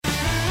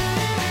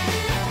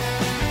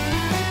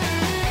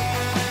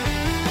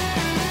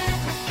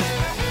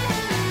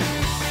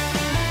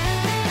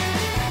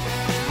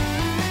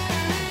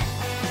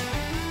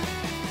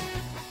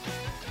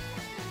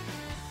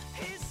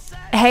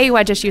Hey,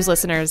 Wedge Issues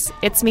listeners,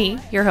 it's me,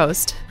 your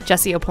host,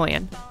 Jessie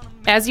Opoyan.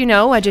 As you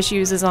know, Wedge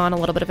Issues is on a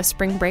little bit of a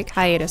spring break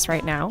hiatus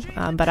right now,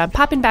 but I'm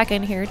popping back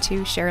in here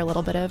to share a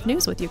little bit of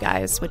news with you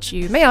guys, which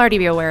you may already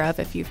be aware of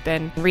if you've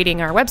been reading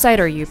our website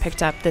or you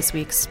picked up this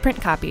week's print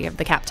copy of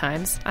the Cap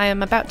Times. I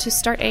am about to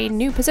start a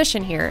new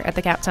position here at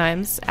the Cap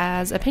Times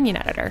as opinion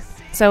editor.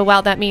 So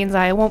while that means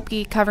I won't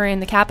be covering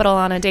the Capitol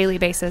on a daily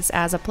basis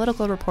as a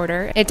political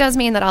reporter, it does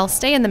mean that I'll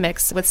stay in the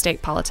mix with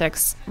state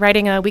politics,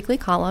 writing a weekly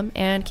column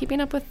and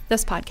keeping up with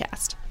this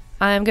podcast.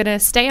 I'm going to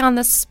stay on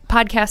this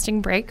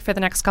podcasting break for the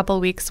next couple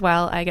of weeks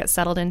while I get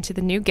settled into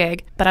the new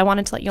gig, but I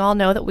wanted to let you all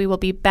know that we will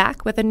be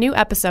back with a new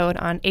episode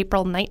on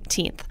April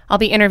 19th. I'll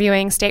be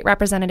interviewing State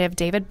Representative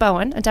David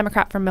Bowen, a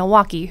Democrat from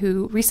Milwaukee,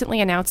 who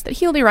recently announced that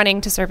he'll be running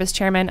to serve as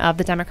chairman of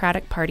the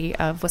Democratic Party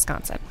of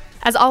Wisconsin.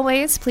 As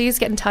always, please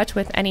get in touch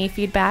with any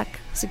feedback,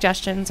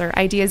 suggestions, or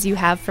ideas you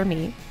have for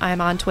me. I'm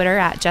on Twitter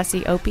at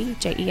JessieOpie,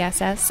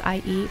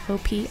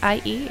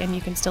 JessieOpie, and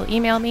you can still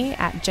email me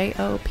at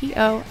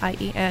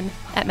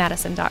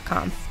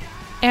jopoien@madison.com.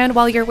 And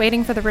while you're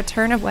waiting for the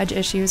return of Wedge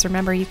Issues,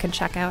 remember you can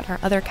check out our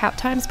other Cap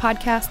Times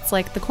podcasts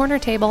like The Corner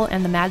Table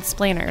and The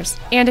Madsplainers.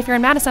 And if you're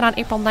in Madison on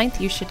April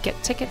 9th, you should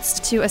get tickets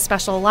to a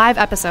special live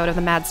episode of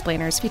The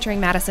Madsplainers featuring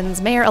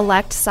Madison's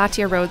Mayor-elect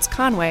Satya Rhodes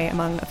Conway,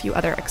 among a few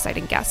other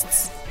exciting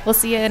guests. We'll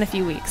see you in a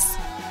few weeks.